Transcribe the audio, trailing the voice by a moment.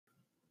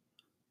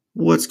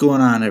What's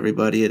going on,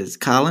 everybody? It is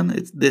Colin.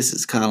 This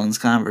is Colin's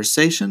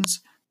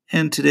Conversations,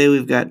 and today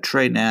we've got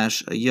Trey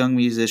Nash, a young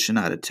musician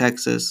out of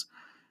Texas.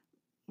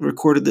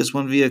 Recorded this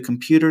one via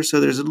computer, so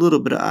there's a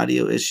little bit of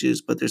audio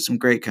issues, but there's some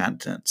great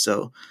content.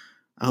 So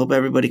I hope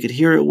everybody could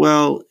hear it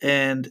well,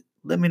 and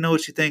let me know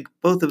what you think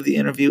both of the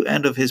interview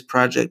and of his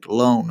project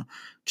Lone.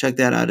 Check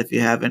that out if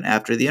you haven't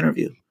after the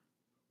interview.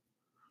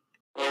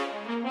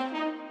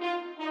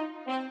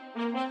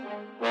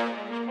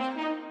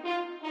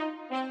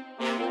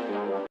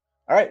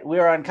 All right, we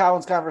are on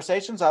Colin's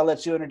Conversations. I'll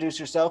let you introduce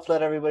yourself,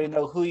 let everybody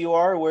know who you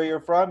are, where you're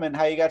from, and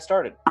how you got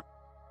started.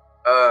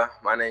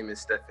 My name is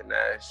Stephen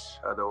Nash,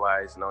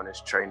 otherwise known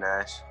as Trey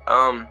Nash.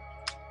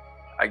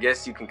 I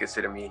guess you can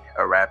consider me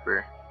a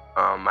rapper.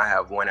 I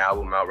have one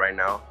album out right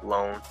now,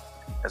 Lone.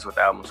 That's what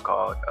the album's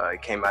called.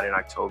 It came out in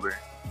October.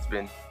 It's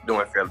been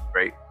doing fairly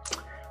great.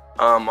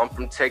 I'm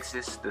from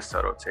Texas,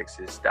 DeSoto,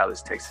 Texas,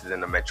 Dallas, Texas, in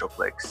the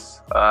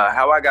Metroplex.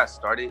 How I got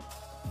started,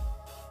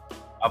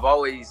 I've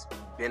always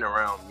been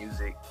around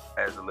music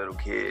as a little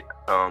kid.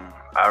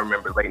 I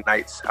remember late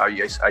nights, I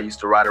used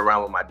to ride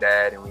around with my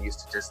dad, and we used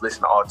to just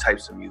listen to all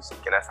types of music,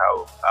 and that's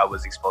how I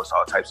was exposed to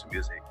all types of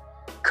music.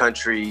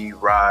 Country,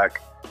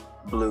 rock,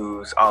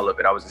 blues, all of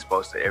it. I was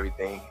exposed to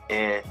everything.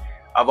 And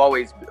I've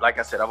always, like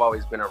I said, I've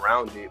always been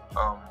around it,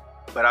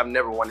 but I've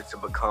never wanted to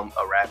become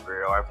a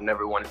rapper, or I've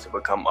never wanted to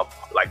become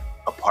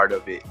a part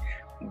of it.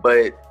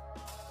 But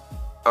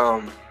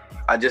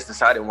I just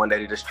decided one day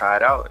to just try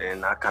it out,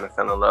 and I kind of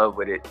fell in love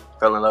with it.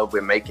 Fell in love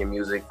with making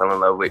music, fell in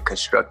love with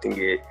constructing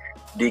it,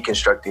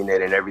 deconstructing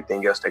it, and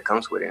everything else that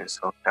comes with it. And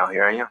so now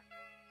here I am.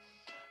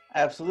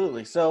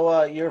 Absolutely.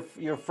 So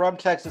you're from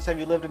Texas. Have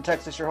you lived in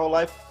Texas your whole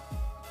life?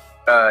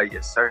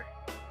 Yes, sir.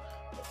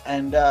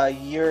 And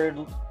you're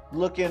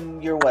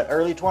what,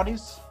 early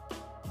 20s?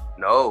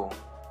 No,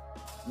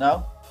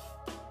 No?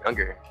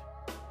 younger.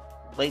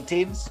 Late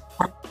teens?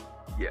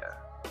 Yeah.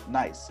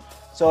 Nice.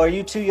 So are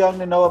you too young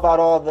to know about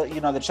all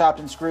the chopped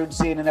and screwed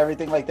scene and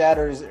everything like that,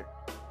 or is it?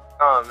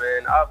 Oh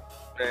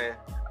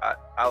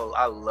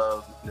I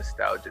love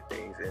nostalgia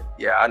things, and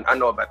yeah, I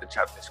know about the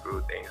chopped and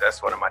screwed things.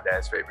 That's one of my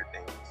dad's favorite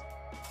things.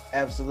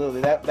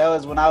 Absolutely. That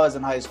was when I was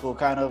in high school,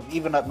 kind of,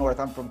 even up north.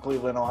 I'm from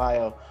Cleveland,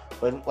 Ohio.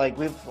 But like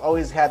we've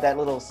always had that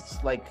little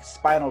like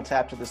spinal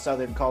tap to the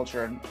Southern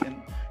culture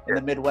in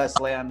the Midwest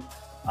land.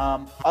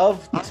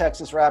 Of the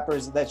Texas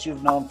rappers that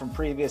you've known from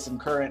previous and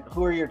current,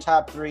 who are your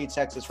top 3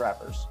 Texas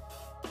rappers?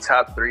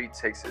 Top 3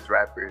 Texas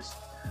rappers.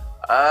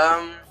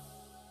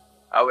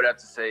 I would have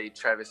to say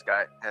Travis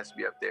Scott has to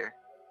be up there.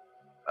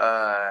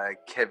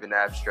 Kevin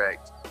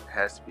Abstract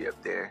has to be up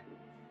there.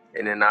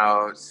 And then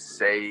I'll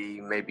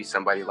say maybe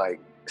somebody like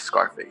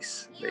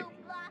Scarface, maybe.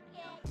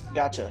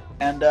 Gotcha.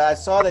 And I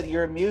saw that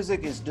your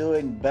music is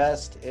doing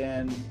best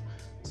in.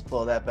 Let's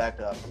pull that back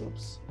up.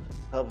 Oops.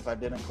 Help if I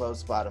didn't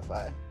close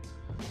Spotify.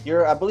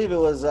 I believe it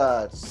was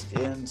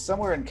in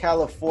somewhere in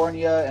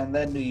California and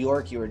then New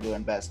York. You were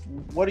doing best.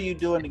 What are you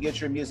doing to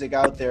get your music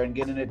out there and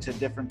getting it to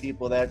different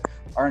people that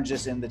aren't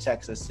just in the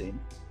Texas scene?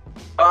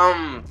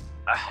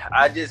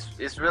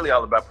 It's really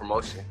all about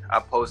promotion. I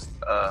post,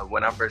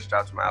 when I first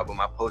dropped my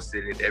album, I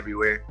posted it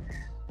everywhere.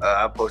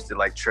 I posted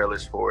like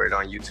trailers for it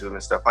on YouTube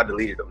and stuff. I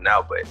deleted them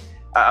now, but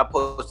I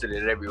posted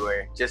it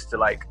everywhere just to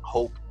like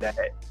hope that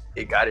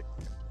it got it.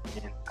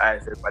 And I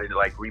asked everybody to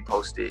like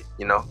repost it,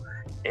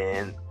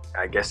 and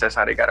I guess that's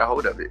how they got a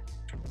hold of it.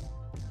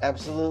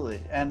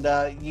 Absolutely. And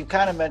you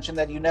kind of mentioned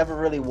that you never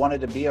really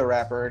wanted to be a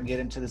rapper and get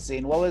into the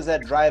scene. What was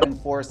that driving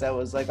force that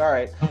was like, all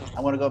right,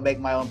 I want to go make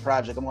my own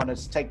project. I'm going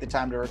to take the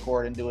time to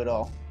record and do it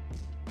all?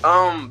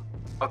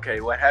 Okay,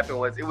 what happened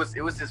was it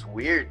was this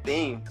weird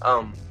thing.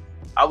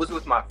 I was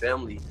with my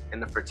family,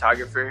 and the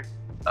photographer,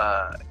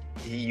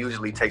 he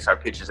usually takes our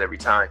pictures every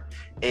time.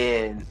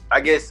 And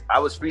I guess I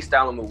was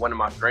freestyling with one of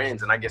my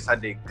friends, and I guess I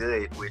did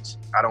good, which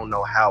I don't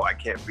know how. I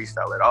can't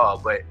freestyle at all,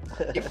 but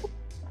he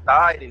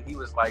died, and he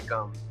was like,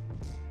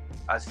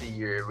 I see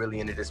you're really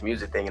into this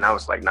music thing. And I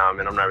was like, nah,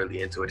 man, I'm not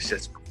really into it. It's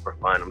just for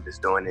fun. I'm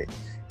just doing it.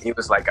 And he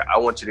was like, I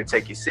want you to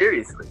take it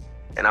seriously.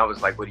 And I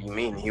was like, what do you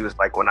mean? And he was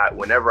like,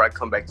 whenever I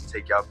come back to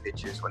take y'all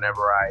pictures,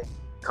 whenever I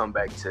come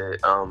back to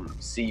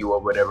see you or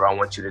whatever, I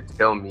want you to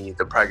tell me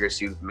the progress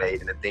you've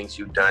made and the things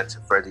you've done to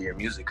further your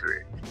music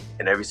career.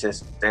 And ever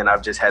since then,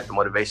 I've just had the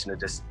motivation to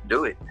just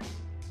do it.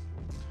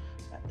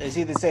 Is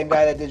he the same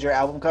guy that did your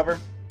album cover?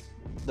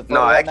 The photo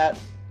No, on that?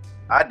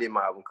 I did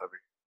my album cover.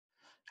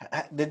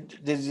 Did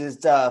you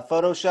just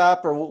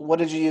Photoshop, or what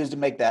did you use to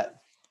make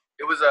that?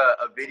 It was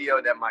a video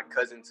that my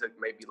cousin took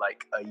maybe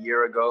like a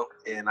year ago,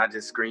 and I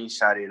just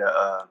screenshotted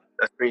a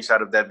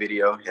screenshot of that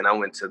video, and I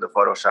went to the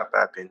Photoshop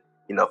app and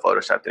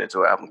photoshopped it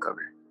into an album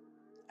cover.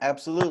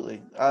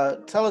 Absolutely.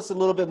 Tell us a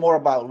little bit more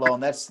about Lone.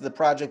 That's the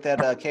project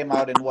that came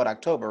out in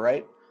October,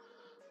 right?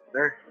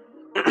 Sure.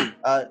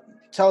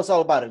 Tell us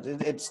all about it.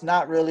 It's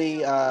not really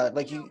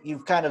like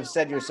you've kind of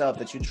said yourself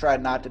that you try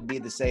not to be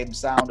the same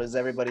sound as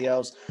everybody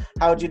else.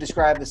 How would you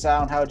describe the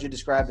sound? How would you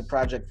describe the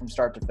project from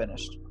start to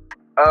finish?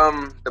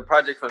 The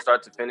project from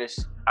start to finish,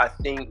 I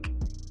think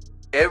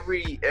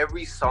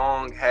every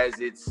song has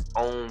its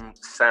own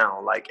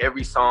sound. Like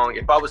every song,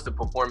 if I was to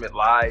perform it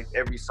live,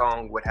 every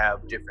song would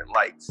have different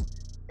lights.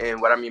 And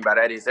what I mean by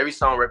that is every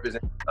song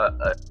represents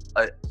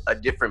a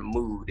different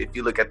mood. If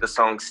you look at the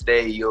song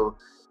 "Stay," you'll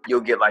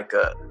get like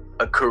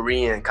a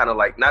Korean, kind of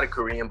like, not a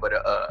Korean but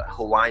a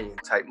Hawaiian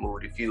type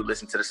mood. If you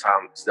listen to the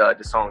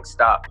song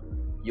 "Stop,"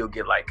 you'll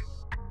get like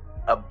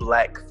a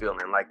black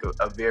feeling, like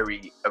a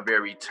very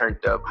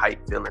turned up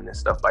hype feeling and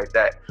stuff like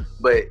that.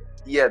 But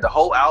yeah, the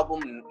whole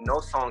album, no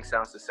song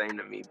sounds the same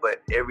to me,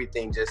 but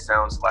everything just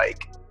sounds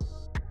like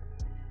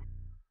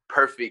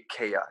perfect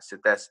chaos.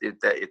 If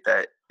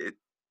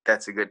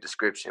that's a good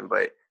description.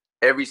 But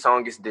every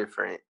song is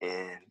different,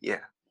 and yeah.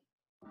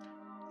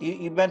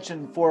 You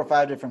mentioned 4 or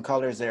 5 different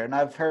colors there, and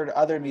I've heard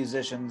other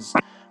musicians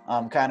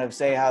kind of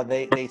say how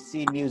they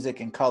see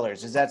music in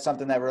colors. Is that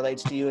something that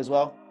relates to you as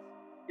well?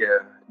 Yeah,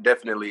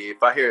 definitely.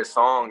 If I hear a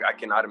song, I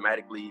can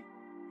automatically.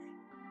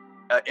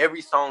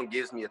 Every song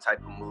gives me a type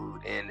of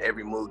mood, and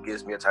every mood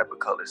gives me a type of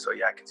color. So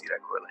yeah, I can see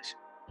that correlation.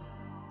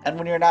 And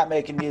when you're not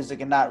making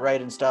music and not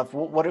writing stuff,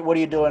 what are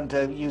you doing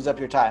to use up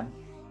your time?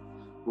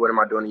 What am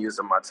I doing to use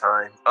up my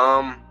time?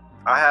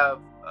 I have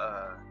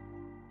a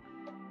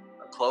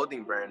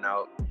clothing brand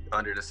out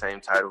under the same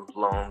title,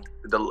 Loan.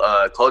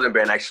 The clothing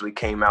brand actually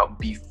came out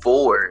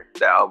before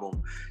the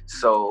album.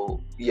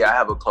 So yeah, I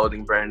have a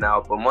clothing brand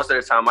now, but most of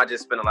the time I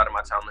just spend a lot of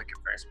my time looking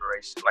for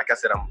inspiration. Like I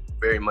said, I'm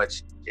very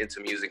much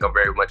into music. I'm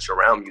very much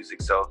around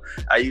music. So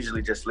I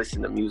usually just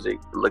listen to music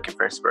looking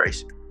for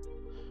inspiration.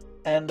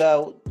 And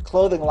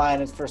clothing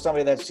line is for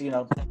somebody that's,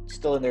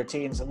 still in their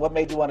teens. What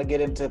made you want to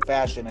get into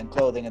fashion and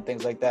clothing and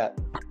things like that?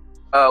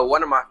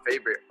 One of my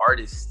favorite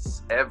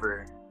artists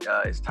ever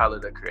is Tyler,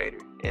 the Creator.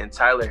 And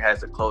Tyler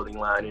has a clothing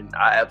line, and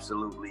I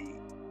absolutely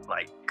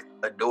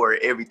adore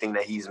everything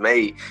that he's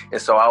made.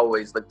 And so I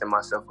always looked at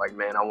myself like,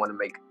 man, I want to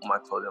make my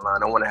clothing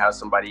line. I want to have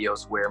somebody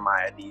else wear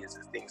my ideas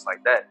and things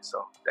like that.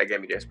 So that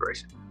gave me the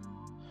inspiration.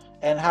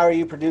 And how are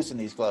you producing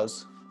these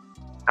clothes?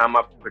 How am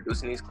I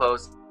producing these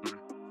clothes?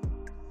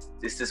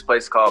 It's this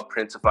place called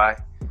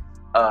Printify.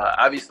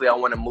 Obviously, I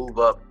want to move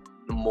up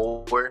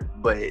more,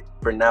 but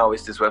for now,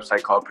 it's this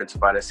website called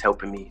Printify that's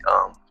helping me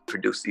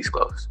produce these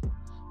clothes.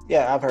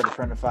 Yeah, I've heard of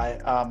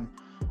Printify.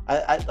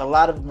 A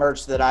lot of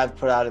merch that I've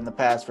put out in the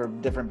past for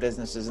different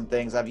businesses and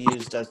things, I've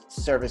used a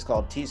service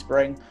called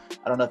Teespring.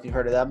 I don't know if you've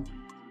heard of them.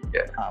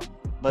 Yeah.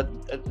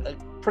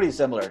 But pretty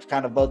similar. It's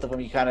kind of both of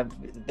them.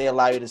 They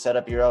allow you to set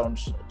up your own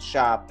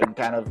shop, and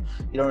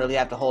you don't really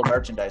have to hold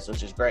merchandise,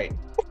 which is great.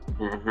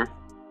 Mm-hmm.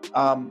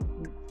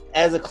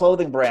 As a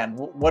clothing brand,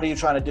 what are you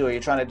trying to do? Are you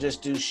trying to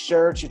just do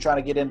shirts? You're trying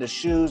to get into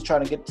shoes?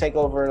 Trying to take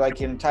over like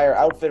your entire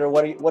outfit, or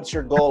what's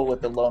your goal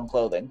with the Loan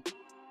Clothing?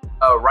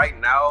 Right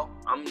now,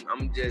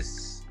 I'm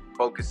just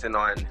focusing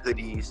on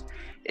hoodies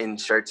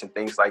and shirts and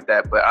things like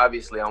that. But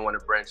obviously, I want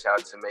to branch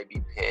out to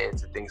maybe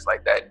pants and things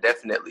like that.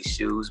 Definitely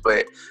shoes,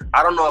 but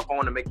I don't know if I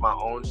want to make my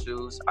own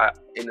shoes.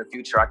 In the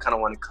future, I kind of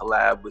want to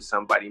collab with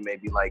somebody,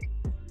 maybe like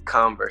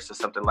Converse or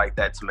something like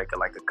that, to make it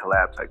like a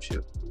collab type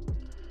shoe.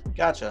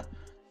 Gotcha.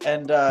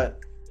 And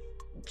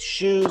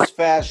shoes,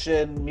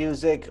 fashion,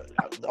 music.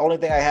 The only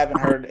thing I haven't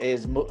heard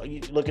is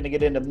looking to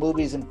get into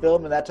movies and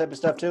film and that type of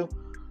stuff too.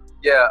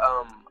 Yeah,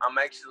 I'm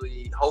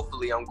actually,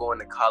 hopefully I'm going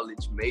to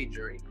college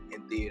majoring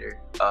in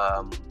theater.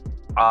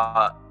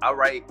 I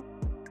write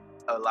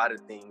a lot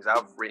of things.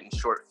 I've written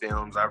short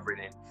films, I've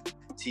written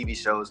TV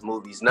shows,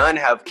 movies. None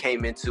have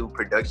came into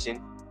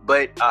production,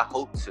 but I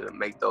hope to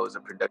make those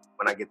a production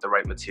when I get the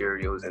right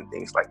materials and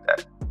things like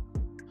that.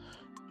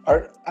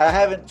 I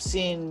haven't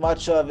seen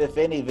much of, if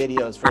any,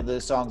 videos for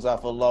the songs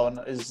off of Loan.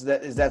 Is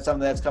that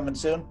something that's coming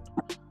soon?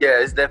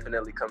 Yeah, it's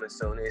definitely coming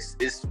soon.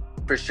 It's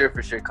for sure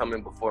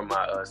coming before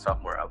my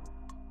sophomore album.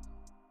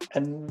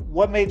 And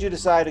what made you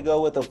decide to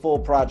go with a full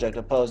project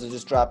opposed to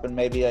just dropping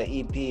maybe an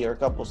EP or a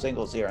couple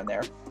singles here and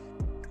there?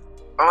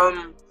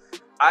 I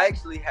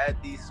actually had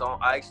these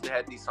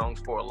songs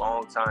for a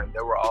long time.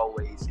 They were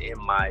always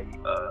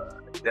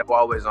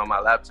on my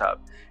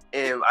laptop.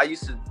 And I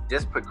used to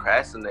just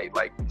procrastinate,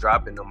 like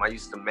dropping them. I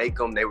used to make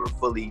them, they were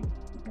fully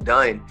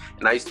done.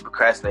 And I used to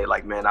procrastinate,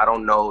 like, man, I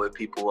don't know if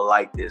people will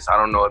like this. I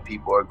don't know if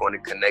people are going to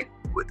connect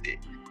with it.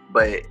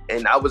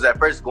 And I was at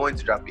first going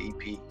to drop an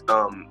EP.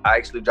 I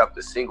actually dropped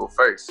a single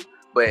first,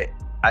 but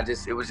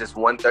it was just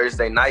one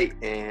Thursday night,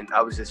 and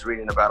I was just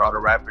reading about all the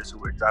rappers who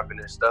were dropping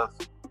their stuff.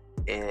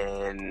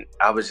 And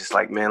I was just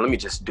like, man, let me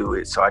just do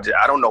it. So I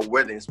don't know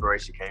where the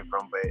inspiration came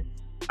from, but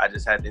I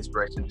just had the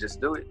inspiration to just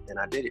do it, and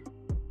I did it.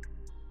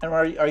 And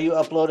are you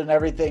uploading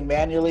everything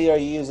manually? Are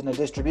you using a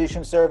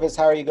distribution service?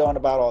 How are you going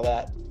about all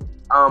that?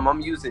 I'm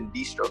using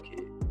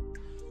DistroKid.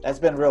 That's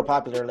been real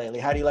popular lately.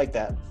 How do you like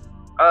that?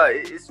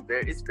 It's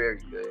very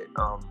good.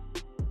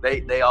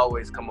 They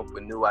always come up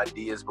with new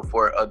ideas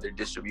before other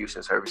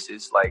distribution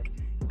services. Like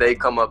they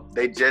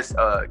just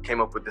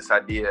came up with this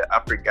idea. I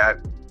forgot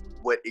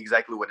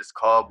exactly what it's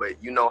called, but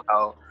you know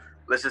how,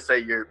 let's just say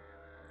you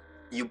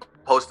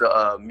post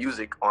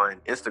music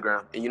on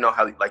Instagram, and you know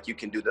how like you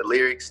can do the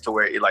lyrics to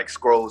where it like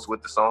scrolls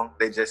with the song.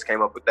 They just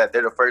came up with that.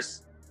 They're the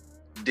first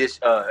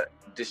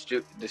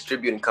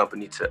distributing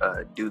company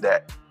to do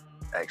that,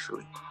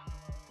 actually.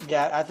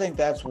 Yeah, I think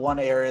that's one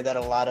area that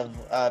a lot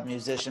of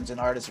musicians and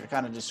artists are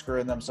kind of just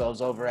screwing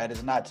themselves over at,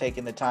 is not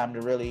taking the time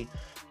to really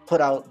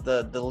put out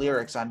the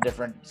lyrics on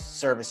different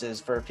services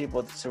for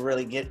people to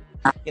really get,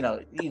 you know,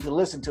 you can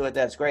listen to it,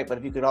 that's great, but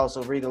if you could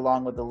also read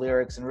along with the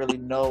lyrics and really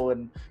know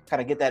and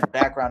kind of get that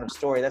background of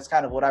story, that's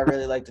kind of what I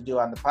really like to do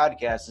on the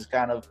podcast, is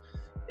kind of,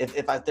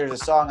 if there's a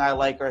song I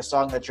like or a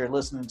song that you're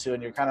listening to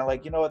and you're kind of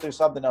like, you know what, there's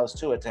something else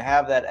to it, to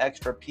have that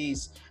extra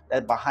piece,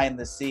 that behind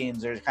the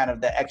scenes, or kind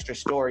of the extra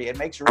story, it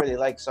makes you really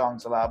like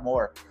songs a lot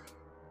more.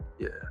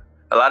 Yeah,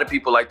 a lot of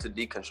people like to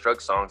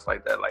deconstruct songs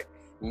like that. Like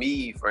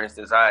me, for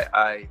instance,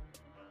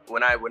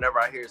 whenever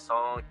I hear a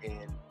song,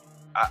 and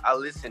I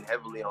listen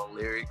heavily on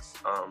lyrics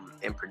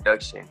and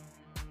production.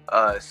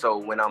 So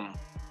when I'm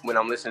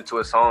listening to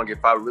a song,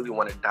 if I really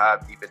want to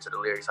dive deep into the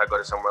lyrics, I go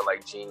to somewhere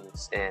like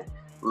Genius and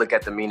look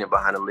at the meaning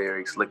behind the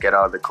lyrics, look at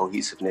all the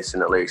cohesiveness in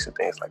the lyrics and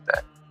things like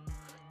that.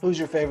 Who's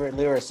your favorite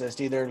lyricist,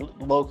 either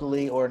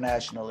locally or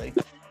nationally?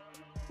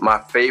 My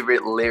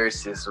favorite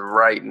lyricist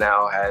right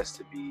now has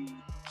to be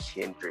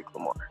Kendrick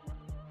Lamar.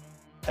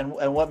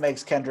 And what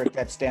makes Kendrick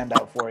that stand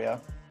out for you?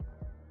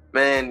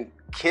 Man,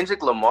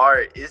 Kendrick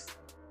Lamar,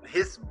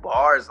 his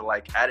bars are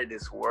like out of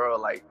this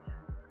world. Like,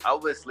 I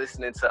was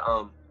listening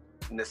to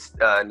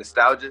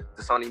Nostalgia,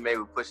 the song he made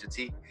with Pusha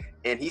T,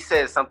 and he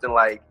said something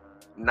like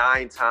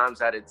 9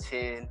 times out of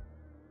 10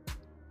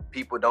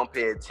 people don't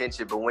pay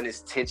attention, but when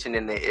it's tension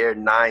in the air,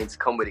 9s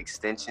come with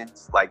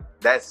extensions. Like,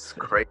 that's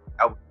crazy.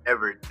 I would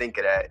never think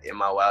of that in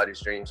my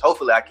wildest dreams.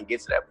 Hopefully I can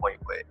get to that point,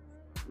 but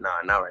nah,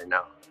 not right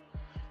now.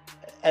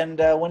 And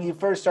when you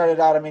first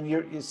started out, I mean,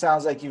 it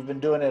sounds like you've been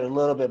doing it a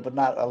little bit, but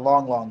not a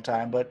long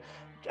time. But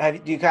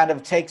do you kind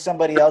of take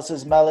somebody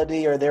else's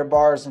melody or their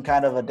bars and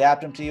kind of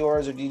adapt them to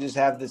yours, or do you just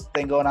have this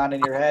thing going on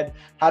in your head?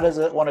 How does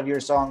one of your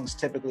songs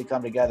typically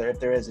come together, if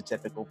there is a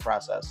typical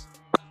process?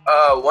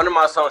 One of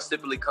my songs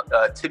typically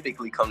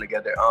come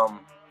together.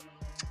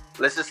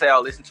 Let's just say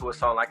I'll listen to a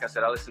song. Like I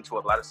said, I listen to a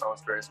lot of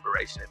songs for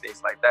inspiration and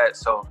things like that.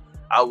 So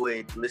I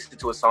would listen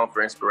to a song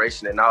for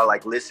inspiration, and I'll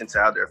like listen to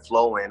how they're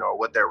flowing or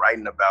what they're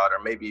writing about, or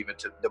maybe even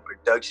to the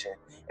production.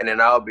 And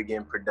then I'll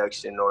begin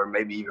production, or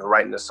maybe even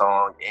writing the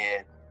song.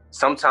 And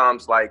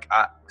sometimes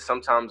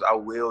I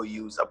will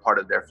use a part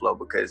of their flow,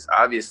 because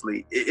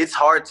obviously it's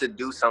hard to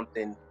do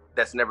something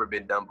that's never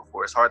been done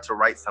before. It's hard to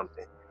write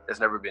something that's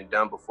never been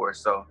done before.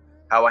 So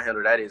how I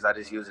handle that is I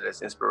just use it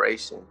as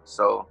inspiration.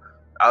 So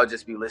I'll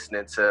just be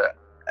listening to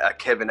a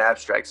Kevin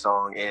Abstract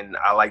song, and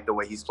I like the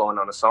way he's flowing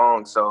on the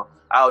song. So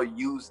I'll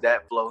use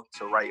that flow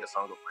to write a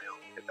song of my own,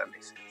 if that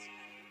makes sense.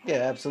 Yeah,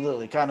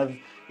 absolutely. Kind of,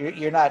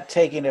 you're not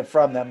taking it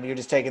from them. You're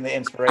just taking the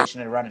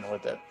inspiration and running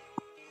with it.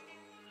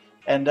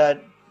 And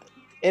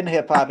in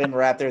hip hop, in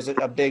rap, there's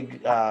a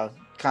big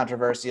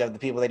controversy of the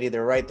people that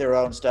either write their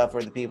own stuff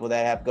or the people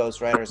that have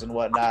ghostwriters and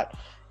whatnot.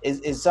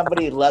 Is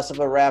somebody less of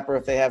a rapper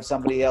if they have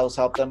somebody else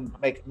help them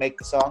make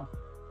the song?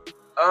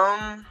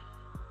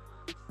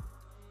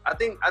 I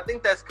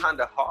think that's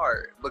kind of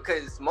hard,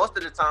 because most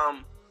of the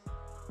time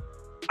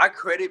I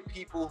credit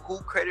people who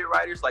credit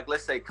writers. Like,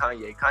 let's say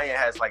Kanye. Kanye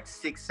has like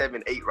 6,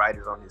 7, 8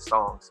 writers on his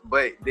songs,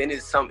 but then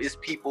it's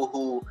people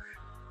who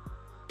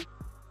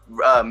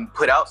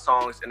put out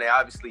songs, and they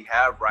obviously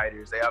have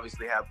writers. They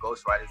obviously have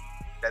ghostwriters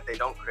that they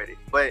don't credit.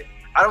 But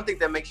I don't think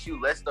that makes you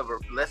less of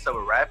a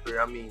rapper.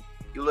 I mean,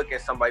 you look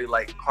at somebody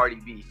like Cardi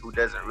B, who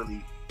doesn't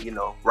really,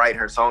 write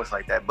her songs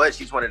like that, but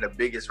she's one of the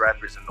biggest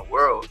rappers in the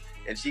world,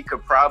 and she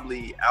could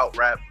probably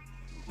out-rap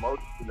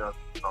most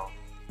songs.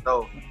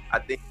 So I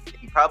think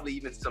he probably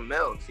even some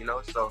males,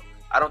 So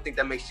I don't think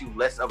that makes you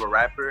less of a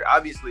rapper.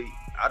 Obviously,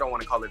 I don't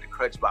want to call it a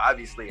crutch, but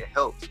obviously it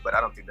helps. But I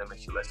don't think that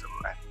makes you less of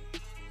a rapper.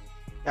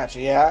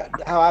 Gotcha. Yeah,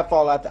 how I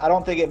fall out, I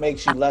don't think it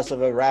makes you less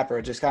of a rapper.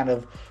 It just kind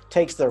of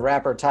takes the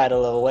rapper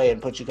title away and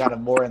puts you kind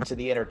of more into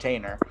the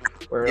entertainer.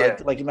 Where,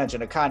 like you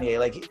mentioned, a Kanye,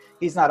 like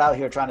he's not out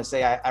here trying to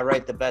say I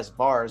write the best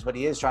bars, but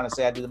he is trying to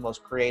say I do the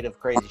most creative,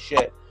 crazy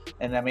shit.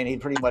 And I mean, he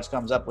pretty much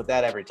comes up with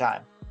that every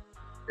time.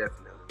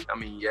 Definitely. I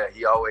mean, yeah,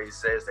 he always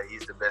says that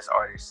he's the best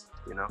artist,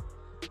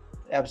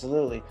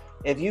 Absolutely.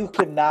 If you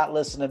could not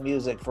listen to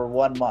music for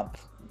 1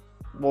 month,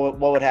 what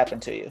would happen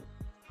to you?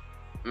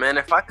 Man,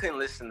 if I couldn't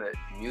listen to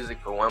music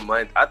for 1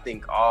 month, I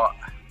think all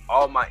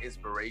my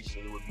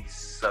inspiration would be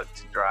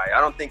sucked dry.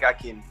 I don't think I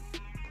can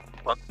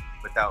function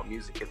without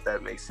music, if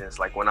that makes sense.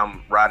 Like when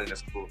I'm riding to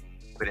school,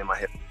 put in my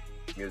head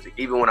music.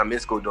 Even when I'm in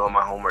school doing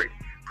my homework,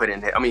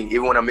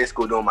 even when I'm in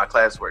school doing my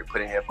classwork,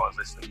 put in headphones,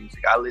 listen to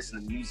music. I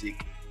listen to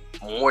music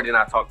more than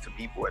I talk to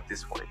people at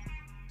this point.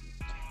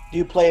 Do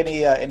you play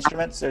any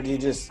instruments, or do you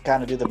just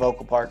kind of do the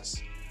vocal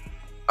parts?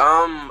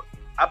 I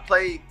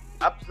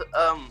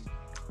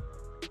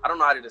don't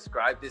know how to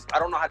describe this. I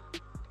don't know how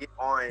to get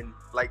on,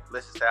 like,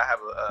 let's just say I have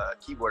a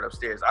keyboard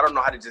upstairs. I don't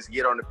know how to just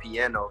get on the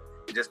piano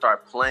and just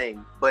start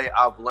playing, but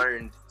I've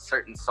learned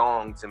certain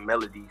songs and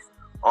melodies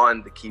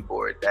on the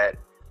keyboard that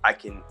I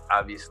can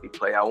obviously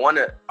play. I want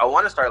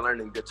to start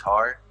learning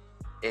guitar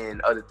and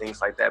other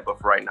things like that, but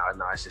for right now,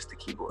 no, it's just the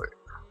keyboard.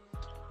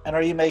 And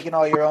are you making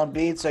all your own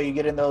beats? Are you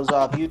getting those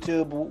off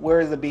YouTube? Where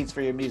are the beats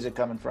for your music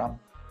coming from?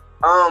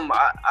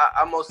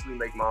 I mostly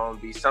make my own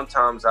beats.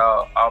 Sometimes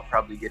I'll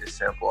probably get a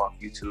sample off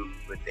YouTube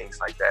and things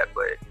like that.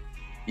 But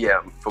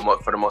yeah, for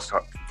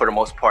the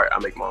most part, I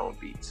make my own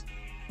beats.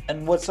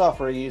 And what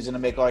software are you using to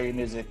make all your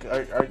music?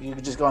 Are you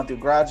just going through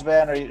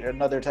GarageBand or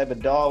another type of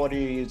DAW? What are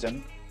you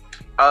using?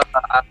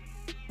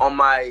 On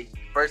my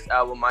first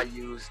album, I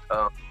used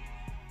I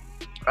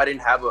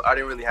didn't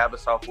really have a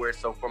software,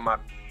 so for my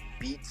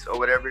beats or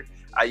whatever,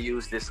 I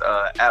used this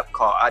app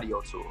called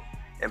Audio Tool.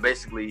 And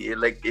basically,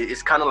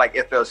 it's kind of like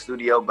FL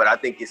Studio, but I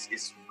think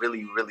it's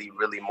really, really,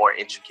 really more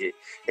intricate.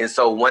 And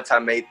so once I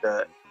made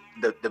the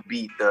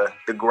beat,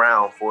 the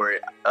ground for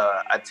it,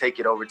 I take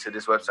it over to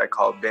this website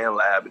called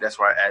BandLab. That's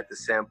where I add the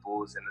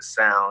samples and the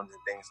sounds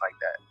and things like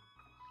that.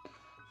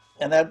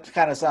 And that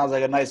kind of sounds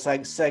like a nice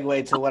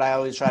segue to what I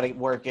always try to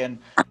work in.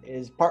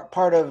 Is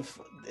part of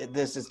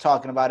this is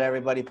talking about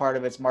everybody. Part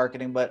of it's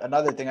marketing, but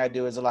another thing I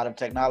do is a lot of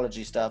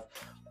technology stuff.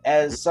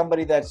 As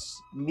somebody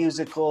that's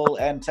musical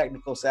and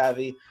technical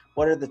savvy,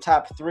 what are the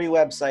top 3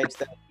 websites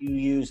that you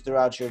use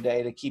throughout your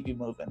day to keep you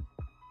moving?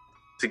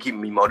 To keep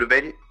me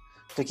motivated?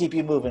 To keep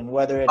you moving,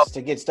 whether it's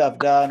to get stuff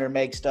done or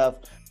make stuff.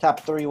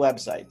 Top 3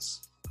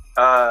 websites.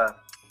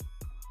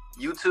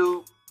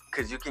 YouTube,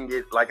 because you can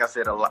get, like I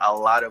said, a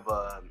lot of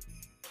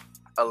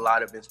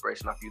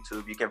inspiration off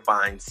YouTube. You can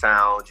find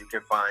sounds, you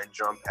can find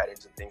drum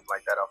patterns and things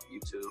like that off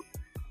YouTube.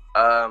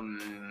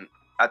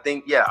 I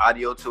think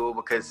Audio Tool,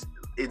 because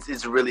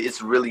it's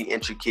really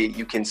intricate.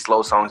 You can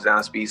slow songs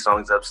down, speed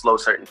songs up, slow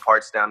certain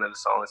parts down in the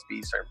song, and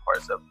speed certain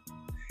parts up.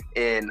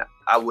 And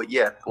I would,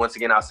 once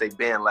again, I'll say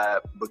BandLab,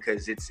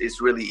 because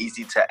it's really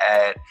easy to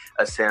add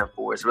a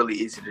sample. It's really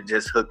easy to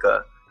just hook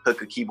a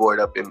keyboard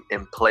up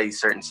and play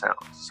certain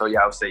sounds. So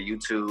I would say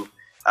YouTube,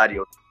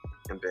 Audio,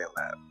 and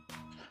BandLab.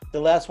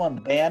 The last one,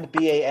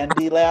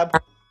 B-A-N-D Lab.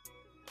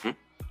 Hmm?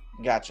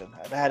 Gotcha.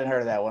 I hadn't heard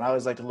of that one. I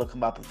always like to look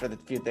them up for the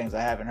few things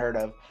I haven't heard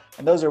of.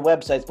 And those are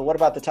websites, but what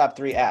about the top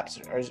 3 apps?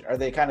 Are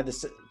they kind of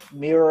the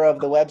mirror of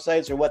the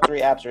websites, or what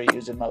 3 apps are you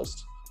using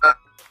most?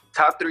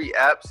 Top 3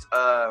 apps,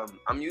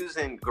 I'm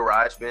using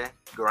GarageBand.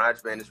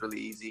 GarageBand is really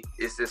easy.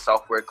 It's this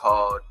software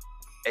called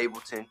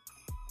Ableton,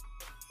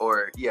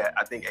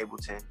 I think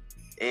Ableton.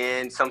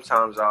 And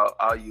sometimes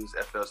I'll use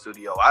FL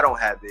Studio. I don't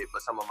have it,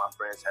 but some of my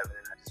friends have it,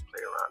 and I just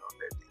play around on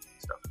their things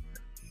and stuff like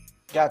that.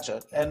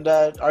 Gotcha. And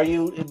are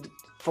you,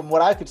 from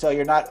what I could tell,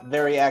 you're not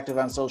very active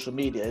on social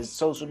media. Is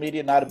social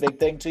media not a big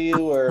thing to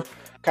you, or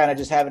kind of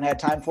just haven't had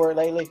time for it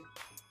lately?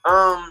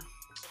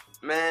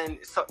 Man,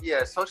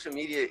 social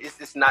media is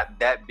just not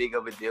that big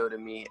of a deal to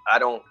me.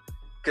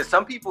 Because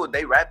some people,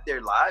 they wrap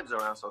their lives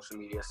around social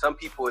media. Some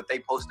people, if they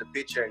post a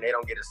picture and they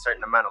don't get a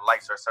certain amount of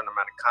likes or a certain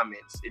amount of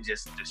comments, it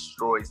just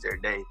destroys their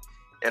day.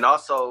 And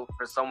also,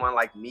 for someone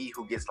like me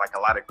who gets like a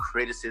lot of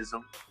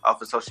criticism off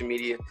of social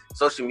media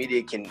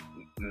can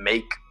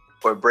make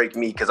or break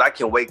me, because I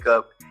can wake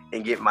up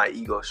and get my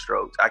ego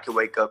stroked. I can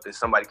wake up and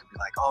somebody could be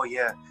like, oh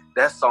yeah,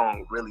 that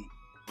song really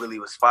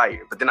was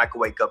fire. But then I could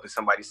wake up and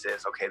somebody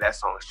says, okay, that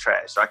song is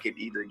trash. So I could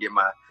either get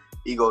my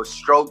ego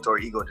stroked or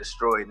ego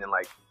destroyed in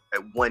like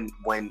at one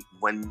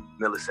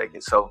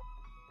millisecond. So,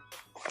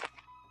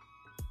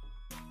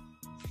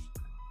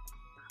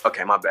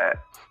 okay, my bad.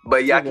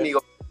 But yeah,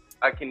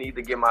 I can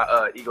either get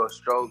my ego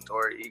stroked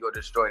or ego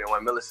destroyed in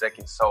 1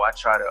 millisecond. So I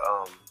try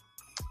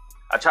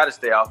to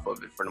stay off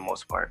of it for the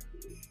most part.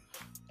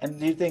 And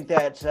do you think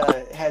that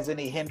has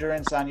any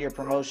hindrance on your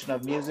promotion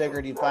of music,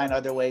 or do you find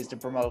other ways to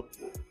promote?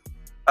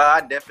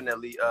 I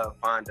definitely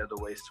find other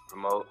ways to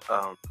promote.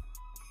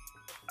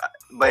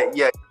 But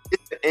yeah,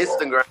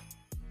 Instagram,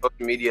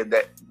 social media,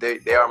 that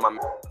they are my,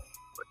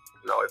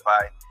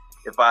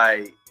 if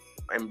I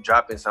am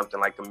dropping something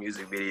like a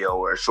music video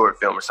or a short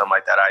film or something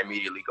like that, I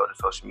immediately go to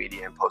social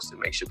media and post it,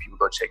 make sure people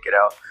go check it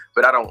out.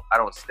 But I don't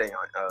stay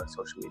on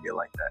social media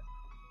like that.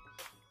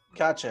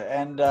 Gotcha.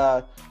 And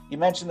you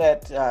mentioned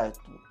that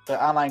the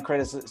online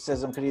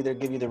criticism could either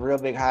give you the real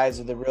big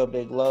highs or the real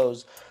big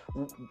lows.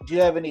 Do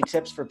you have any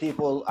tips for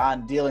people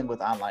on dealing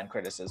with online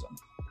criticism?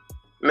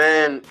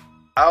 Man,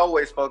 I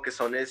always focus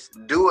on this.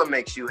 Do what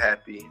makes you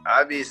happy.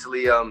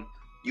 Obviously,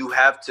 you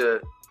have to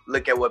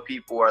look at what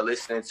people are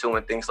listening to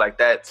and things like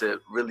that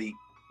to really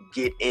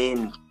get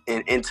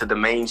into the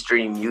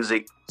mainstream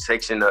music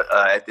section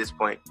at this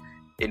point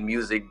in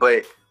music.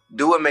 But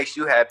do what makes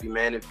you happy,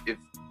 man.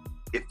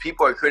 If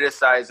people are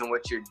criticizing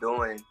what you're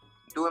doing,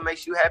 do what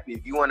makes you happy.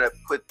 If you want to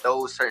put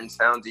those certain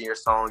sounds in your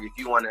song, if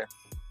you want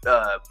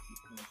to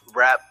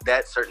rap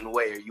that certain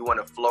way, or you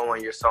want to flow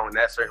on your song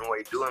that certain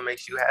way, do what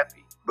makes you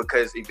happy.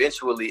 Because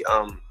eventually,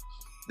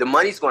 the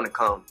money's going to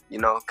come,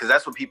 because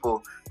that's what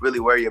people really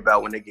worry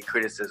about when they get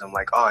criticism.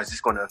 Like, oh, is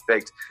this going to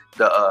affect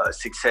the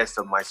success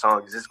of my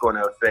song? Is this going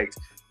to affect,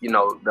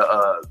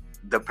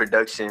 the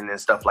production and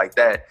stuff like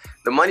that?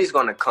 The money's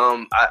going to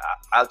come.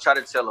 I'll try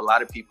to tell a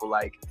lot of people,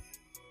 like,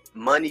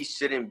 money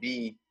shouldn't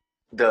be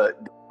the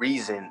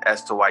reason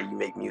as to why you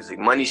make music.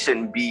 Money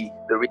shouldn't be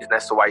the reason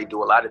as to why you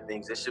do a lot of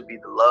things. It should be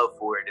the love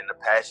for it and the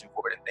passion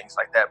for it and things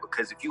like that.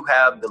 Because if you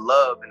have the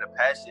love and the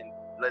passion,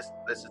 let's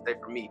just say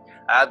for me,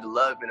 I have the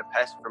love and a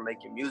passion for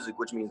making music,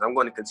 which means I'm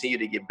going to continue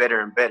to get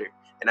better and better.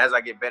 And as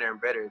I get better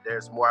and better,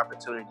 there's more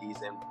opportunities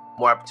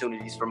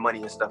for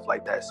money and stuff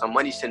like that. So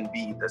money shouldn't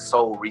be the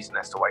sole reason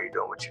as to why you're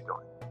doing what you're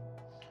doing.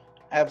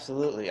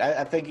 Absolutely.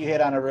 I think you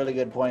hit on a really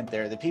good point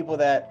there. The people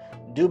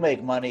that do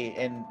make money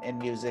in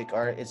music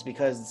it's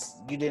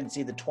because you didn't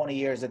see the 20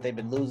 years that they've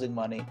been losing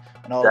money,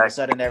 and all of a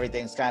sudden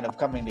everything's kind of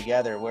coming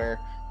together where,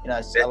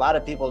 a lot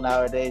of people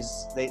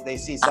nowadays, they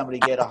see somebody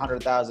get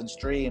 100,000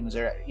 streams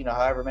or,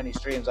 however many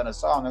streams on a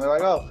song, and they're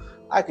like, oh,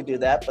 I could do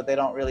that, but they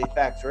don't really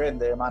factor in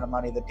the amount of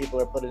money that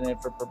people are putting in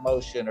for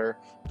promotion or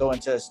going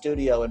to a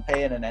studio and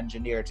paying an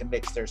engineer to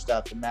mix their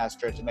stuff and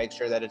master it to make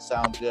sure that it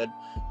sounds good.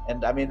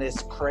 And I mean,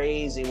 it's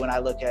crazy when I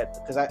look at,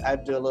 because I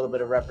do a little bit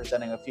of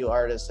representing a few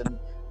artists, and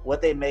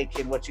what they make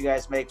and what you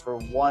guys make for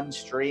one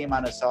stream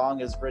on a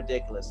song is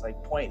ridiculous,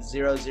 like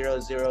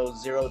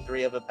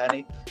 0.00003 of a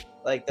penny.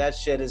 Like, that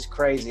shit is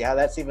crazy. How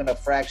that's even a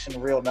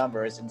fraction real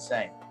number is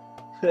insane.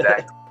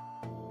 Exactly.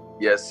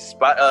 Yes,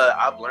 but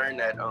I've learned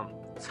that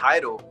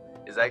Tidal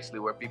is actually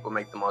where people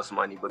make the most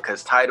money,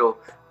 because Tidal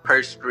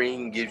per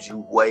stream gives you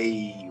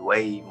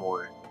way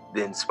more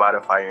than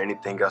Spotify or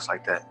anything else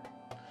like that.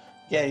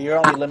 Yeah, your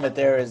only limit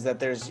there is that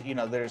there's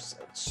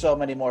so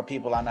many more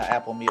people on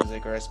Apple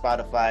Music or a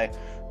Spotify.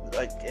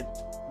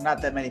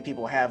 Not that many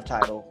people have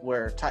Tidal,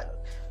 where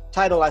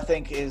Tidal, I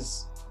think,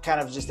 is kind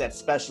of just that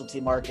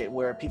specialty market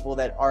where people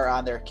that are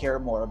on there care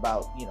more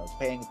about,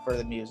 paying for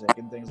the music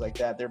and things like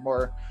that. They're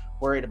more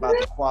worried about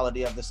the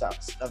quality of the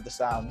sounds.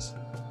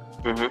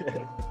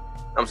 Mm-hmm.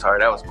 I'm sorry,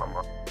 that was my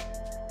mom.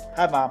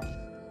 Hi, Mom.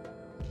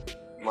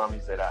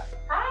 Mommy said hi.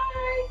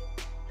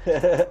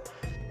 Hi.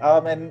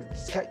 And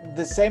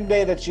the same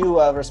day that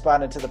you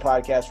responded to the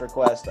podcast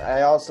request,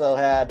 I also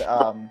had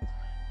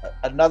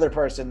another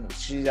person.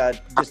 She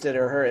just did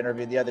her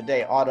interview the other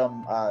day,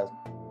 Autumn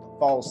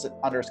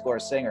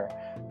Falls_singer.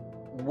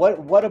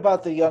 What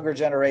about the younger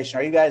generation?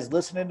 Are you guys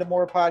listening to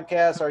more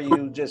podcasts? Are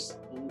you just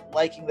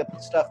liking the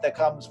stuff that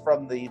comes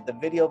from the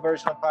video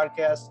version of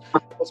podcasts?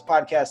 What's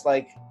podcasts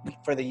like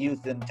for the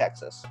youth in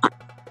Texas?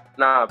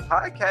 Nah,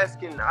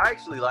 podcasting, I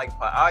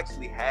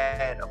actually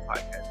had a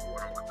podcast for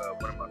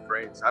one of my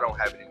friends. I don't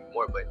have it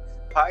anymore,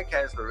 but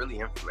podcasts are really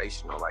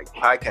informational. Like,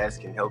 podcasts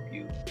can help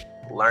you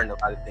learn a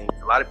lot of things.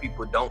 A lot of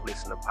people don't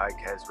listen to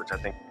podcasts, which I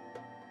think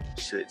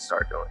should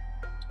start doing.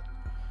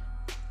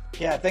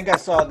 Yeah, I think I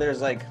saw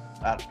there's I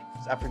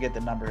forget the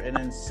number, an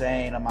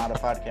insane amount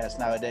of podcasts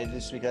nowadays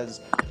just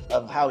because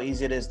of how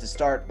easy it is to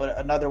start. But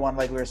another one,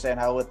 like we were saying,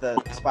 how with the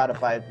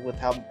Spotify, with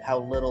how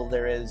little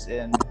there is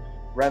in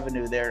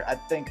revenue there, I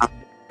think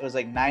it was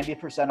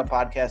 90% of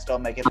podcasts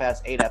don't make it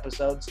past 8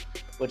 episodes,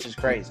 which is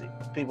crazy.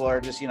 People are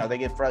just, they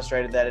get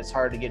frustrated that it's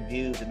hard to get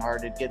views and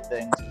hard to get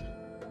things.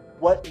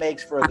 What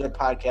makes for a good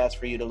podcast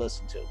for you to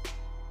listen to?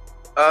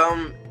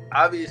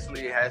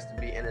 Obviously it has to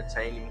be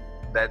entertaining.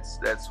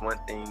 That's one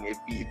thing.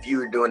 If you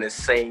were doing the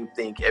same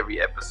thing every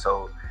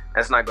episode,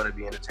 that's not going to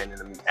be entertaining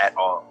to me at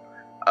all.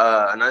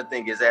 Another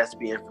thing is it has to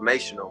be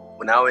informational.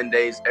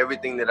 Nowadays,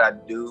 everything that I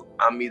do,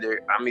 I'm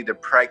either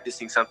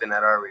practicing something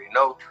that I already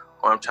know,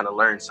 or I'm trying to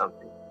learn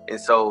something. And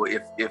so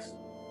if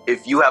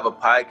you have a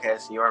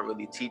podcast and you aren't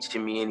really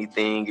teaching me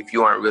anything, if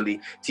you aren't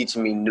really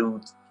teaching me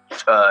new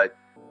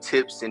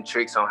tips and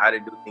tricks on how to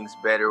do things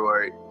better,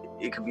 or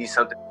it could be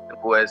something as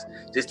simple as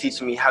just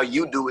teaching me how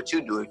you do what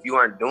you do. If you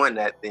aren't doing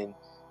that, then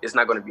it's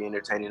not going to be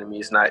entertaining to me.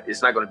 It's not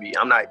going to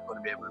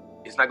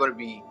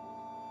be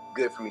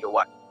good for me to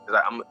watch,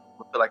 because I feel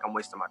like I'm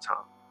wasting my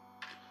time.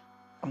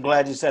 I'm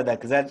glad you said that,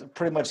 because that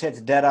pretty much hits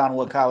dead on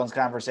what Colin's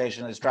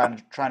conversation is trying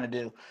to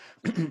do.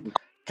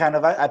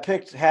 I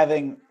picked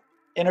having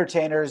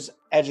entertainers,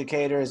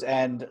 educators,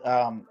 and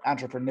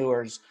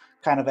entrepreneurs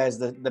kind of as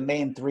the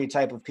main 3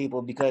 type of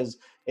people, because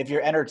if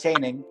you're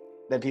entertaining,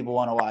 then people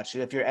want to watch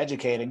you. If you're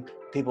educating,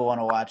 people want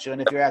to watch you.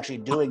 And if you're actually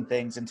doing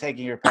things and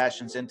taking your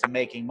passions into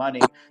making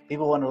money,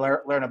 people want to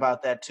learn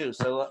about that too.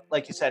 So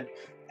like you said,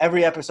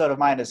 every episode of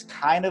mine is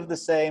kind of the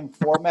same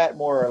format,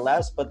 more or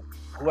less, but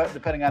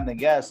depending on the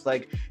guest,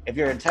 like if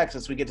you're in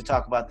Texas, we get to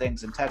talk about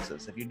things in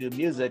Texas. If you do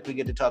music, we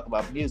get to talk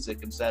about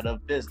music instead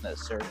of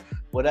business or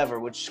whatever,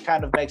 which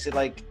kind of makes it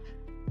like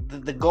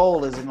the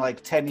goal is in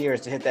 10 years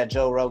to hit that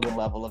Joe Rogan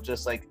level of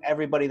just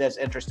everybody that's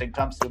interesting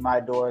comes through my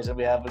doors and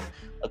we have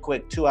a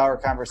quick 2-hour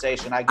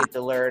conversation. I get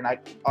to learn,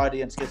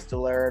 audience gets to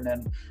learn,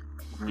 and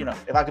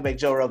if I could make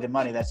Joe Rogan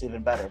money, that's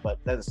even better. But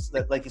that's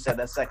like you said,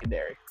 that's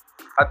secondary.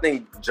 I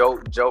think Joe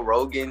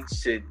Rogan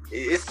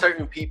it's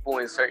certain people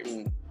in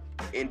certain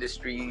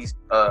industries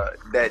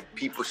that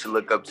people should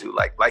look up to.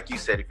 Like you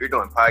said, if you're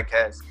doing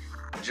podcasts,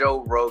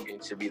 Joe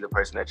Rogan should be the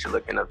person that you're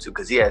looking up to,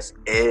 because he has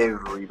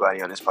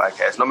everybody on his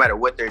podcast. No matter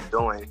what they're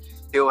doing,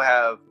 he'll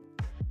have,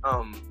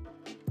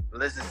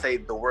 let's just say,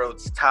 the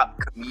world's top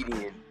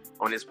comedian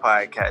on his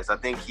podcast. I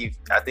think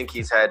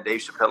he's had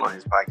Dave Chappelle on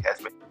his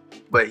podcast,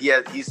 but he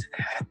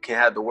can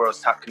have the world's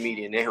top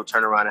comedian, then he'll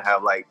turn around and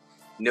have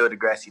Neil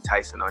deGrasse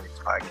Tyson on his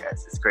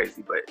podcast. It's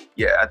crazy, but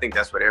yeah, I think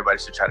that's what everybody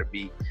should try to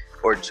be,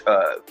 or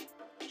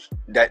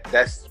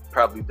that's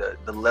probably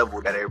the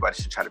level that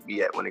everybody should try to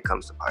be at when it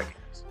comes to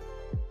podcasts.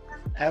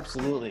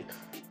 Absolutely.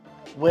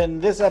 When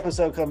this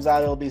episode comes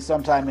out, it'll be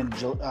sometime in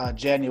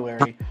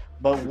January.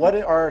 But what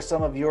are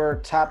some of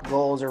your top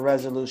goals or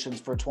resolutions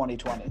for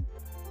 2020?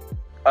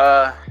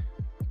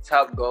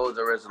 Top goals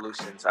or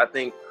resolutions. I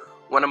think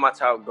one of my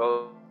top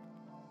goals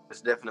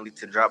is definitely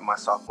to drop my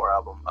sophomore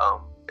album,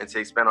 and to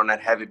expand on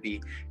that, have it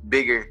be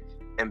bigger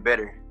and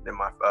better than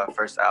my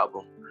first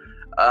album.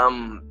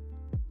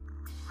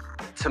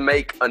 To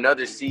make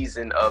another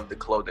season of the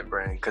clothing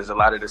brand, because a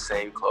lot of the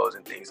same clothes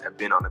and things have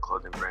been on the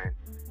clothing brand.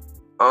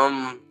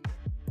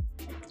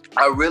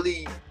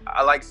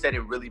 I like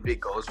setting really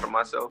big goals for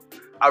myself.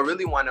 I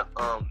really want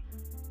to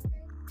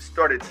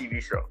start a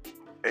TV show,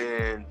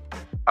 and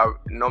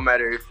no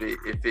matter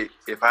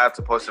if I have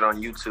to post it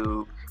on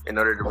YouTube in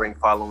order to bring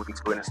following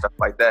to it and stuff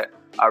like that,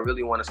 I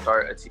really want to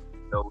start a TV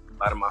show with a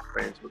lot of my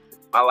friends.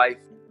 My life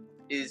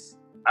is,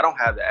 I don't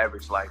have the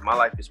average life. My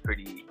life is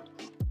pretty.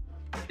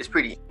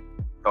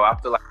 So I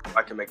feel like if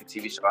I can make a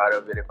TV show out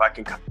of it, if I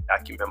can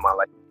document my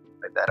life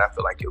like that, I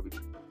feel like it'll be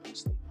pretty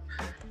interesting.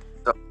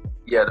 So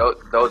yeah,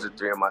 those are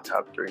three of my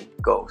top 3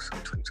 goals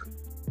for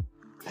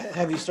 2020.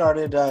 Have you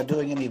started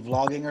doing any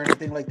vlogging or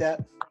anything like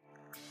that?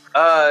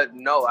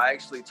 No, I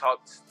actually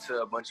talked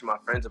to a bunch of my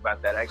friends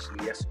about that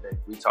actually yesterday.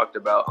 We talked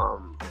about,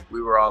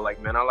 we were all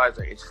like, man, our lives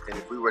are interesting.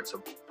 If we were to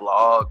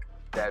vlog,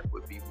 that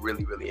would be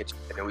really, really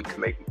interesting, and we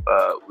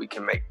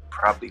can make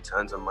probably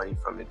tons of money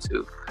from it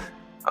too.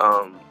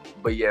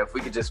 But yeah, if we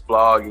could just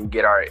vlog and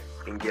get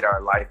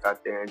our life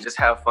out there and just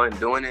have fun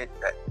doing it,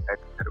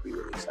 that'll be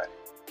really exciting.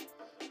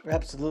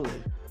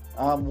 Absolutely.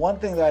 One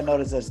thing that I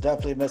noticed that's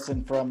definitely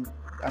missing from,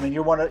 I mean,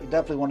 you're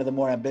definitely one of the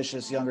more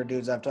ambitious younger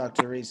dudes I've talked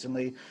to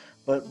recently,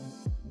 but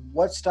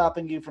what's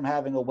stopping you from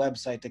having a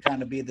website to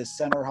kind of be the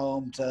center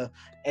home to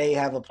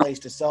have a place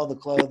to sell the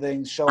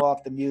clothing, show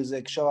off the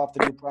music, show off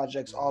the new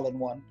projects all in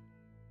one?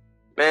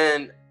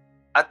 Man,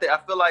 I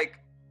feel like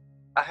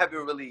I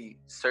haven't really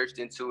searched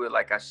into it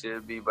like I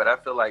should be, but I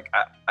feel like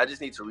I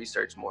just need to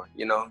research more,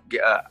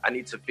 I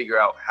need to figure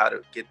out how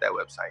to get that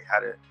website, how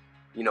to,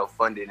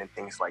 fund it and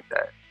things like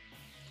that.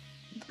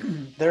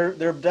 They're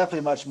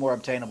definitely much more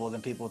obtainable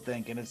than people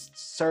think, and it's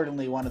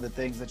certainly one of the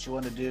things that you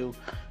want to do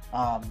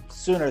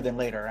sooner than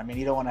later. I mean,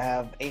 you don't want to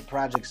have 8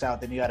 projects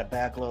out, then you got to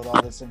backload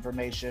all this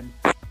information,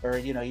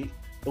 or the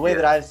way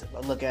that I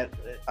look at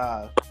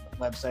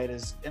website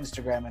is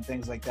Instagram and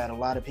things like that. A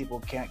lot of people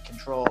can't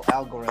control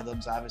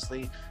algorithms.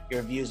 Obviously,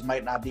 your views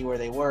might not be where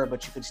they were,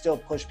 but you could still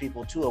push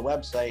people to a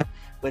website,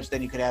 which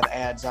then you could have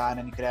ads on,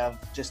 and you could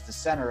have just the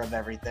center of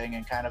everything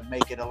and kind of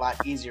make it a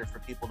lot easier for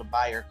people to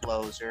buy your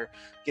clothes or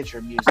get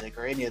your music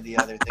or any of the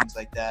other things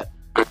like that.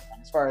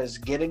 As far as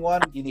getting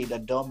one, you need a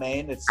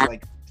domain. It's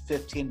like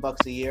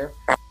 $15 a year.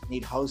 You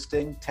need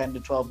hosting, $10 to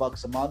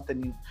 $12 a month.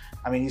 And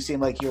you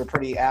seem like you were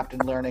pretty apt in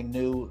learning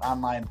new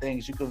online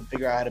things. You can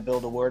figure out how to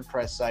build a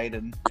WordPress site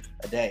in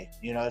a day.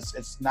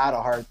 It's not a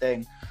hard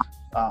thing,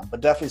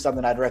 but definitely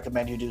something I'd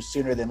recommend you do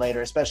sooner than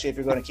later, especially if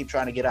you're going to keep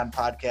trying to get on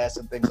podcasts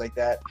and things like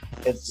that.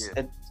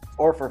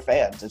 Or for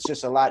fans, it's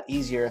just a lot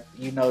easier.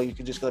 You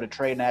can just go to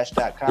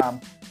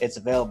TreyNash.com. It's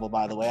available,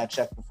 by the way. I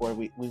checked before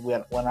we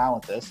went on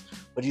with this,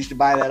 but you should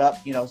buy that up.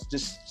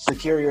 Just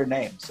secure your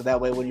name, so that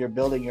way when you're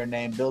building your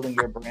name, building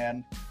your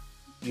brand,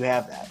 you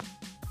have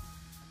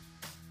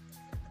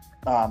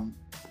that.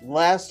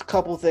 Last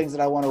couple things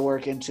that I want to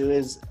work into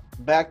is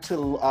back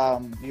to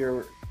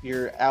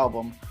your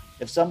album.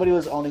 If somebody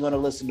was only going to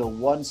listen to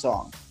one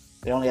song,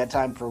 they only had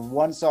time for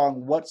one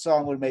song, what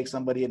song would make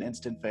somebody an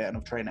instant fan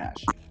of Trey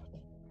Nash?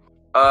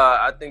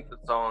 I think the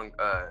song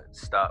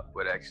 "Stop"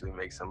 would actually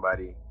make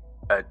somebody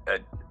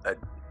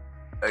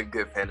a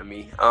good fan of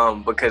me.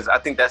 Because I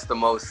think that's the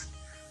most,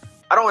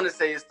 I don't want to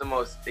say it's the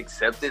most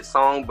accepted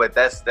song, but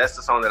that's the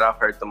song that I've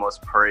heard the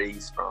most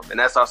praise from. And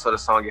that's also the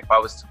song,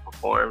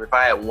 if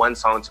I had one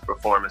song to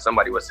perform and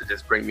somebody was to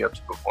just bring me up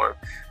to perform,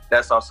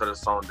 that's also the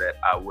song that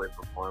I would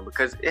perform,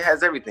 because it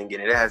has everything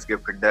in it. It has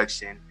good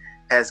production,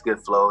 has good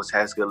flows,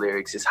 has good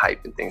lyrics, it's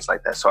hype and things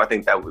like that. So I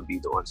think that would be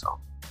the one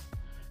song.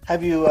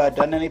 Have you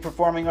done any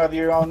performing of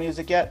your own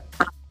music yet?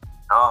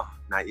 No,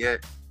 not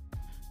yet.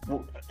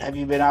 Have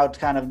you been out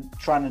kind of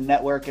trying to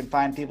network and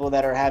find people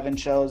that are having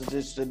shows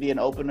just to be an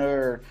opener,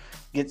 or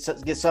get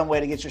some way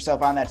to get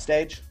yourself on that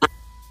stage?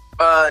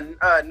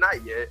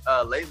 Not yet.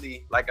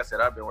 Lately, like I said,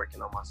 I've been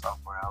working on my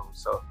sophomore album,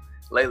 so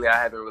lately I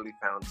haven't really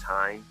found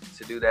time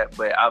to do that,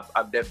 but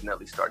I've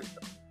definitely started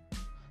though.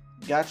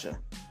 Gotcha.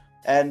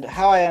 And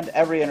how I end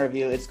every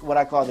interview, it's what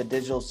I call the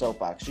digital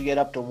soapbox. You get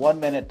up to 1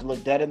 minute to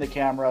look dead in the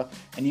camera,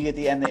 and you get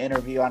to end the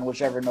interview on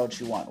whichever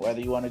note you want.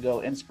 Whether you want to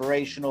go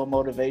inspirational,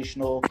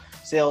 motivational,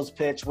 sales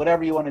pitch,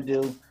 whatever you want to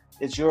do,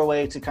 it's your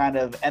way to kind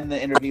of end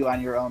the interview on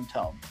your own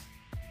tone.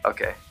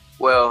 Okay.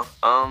 Well,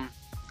 how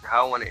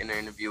I want to end the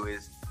interview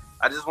is,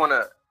 I just want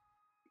to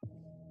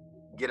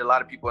get a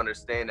lot of people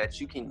understand that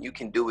you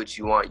can do what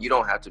you want. You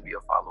don't have to be a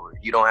follower.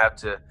 You don't have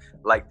to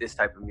like this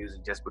type of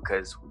music just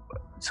because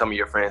some of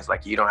your friends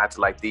like it. You don't have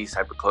to like these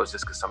type of clothes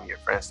just because some of your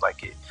friends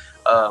like it.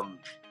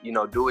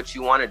 Do what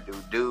you want to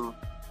do.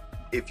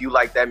 if you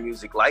like that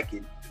music, like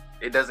it.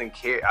 It doesn't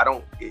care.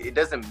 It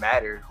doesn't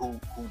matter who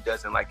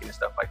doesn't like it and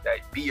stuff like that.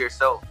 Be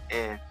yourself.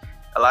 And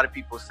a lot of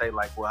people say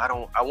like,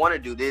 well, I want to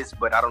do this,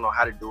 but I don't know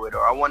how to do it.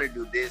 Or I want to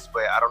do this,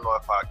 but I don't know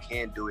if I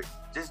can do it.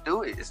 Just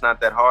do it. It's not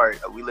that hard.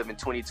 We live in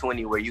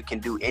 2020 where you can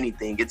do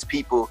anything. It's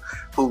people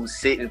who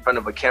sit in front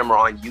of a camera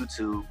on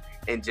YouTube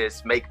and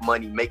just make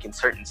money making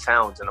certain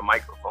sounds in a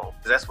microphone.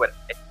 That's what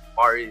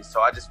ASMR is.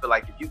 So I just feel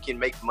like if you can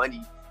make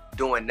money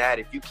doing that,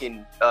 if you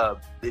can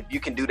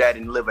do that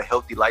and live a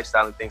healthy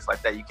lifestyle and things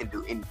like that, you can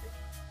do anything.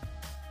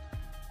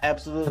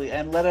 Absolutely.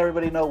 And let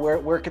everybody know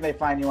where can they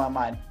find you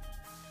online.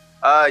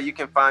 You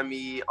can find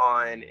me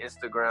on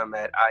Instagram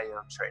at I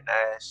am Trey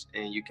Nash,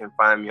 and you can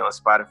find me on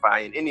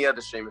Spotify and any other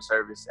streaming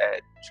service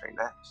at Trey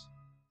Nash.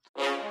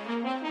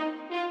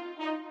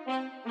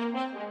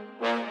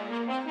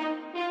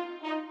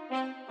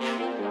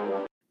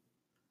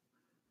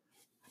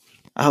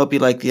 I hope you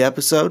liked the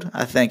episode.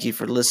 I thank you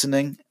for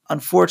listening.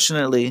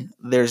 Unfortunately,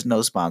 there's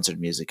no sponsored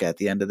music at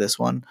the end of this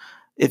one.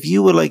 If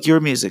you would like your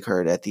music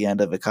heard at the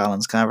end of a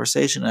Collins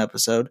Conversation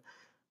episode,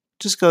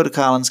 just go to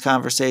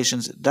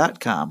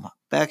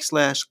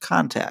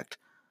collinsconversations.com/contact.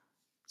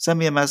 Send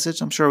me a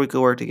message. I'm sure we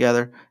could work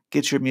together.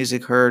 Get your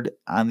music heard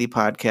on the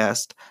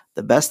podcast.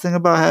 The best thing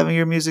about having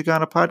your music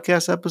on a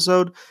podcast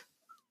episode,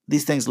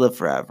 these things live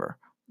forever.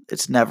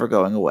 It's never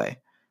going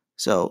away.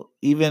 So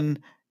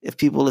even if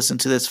people listen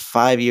to this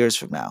 5 years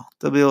from now,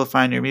 they'll be able to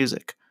find your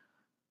music.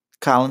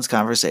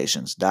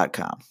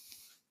 collinsconversations.com.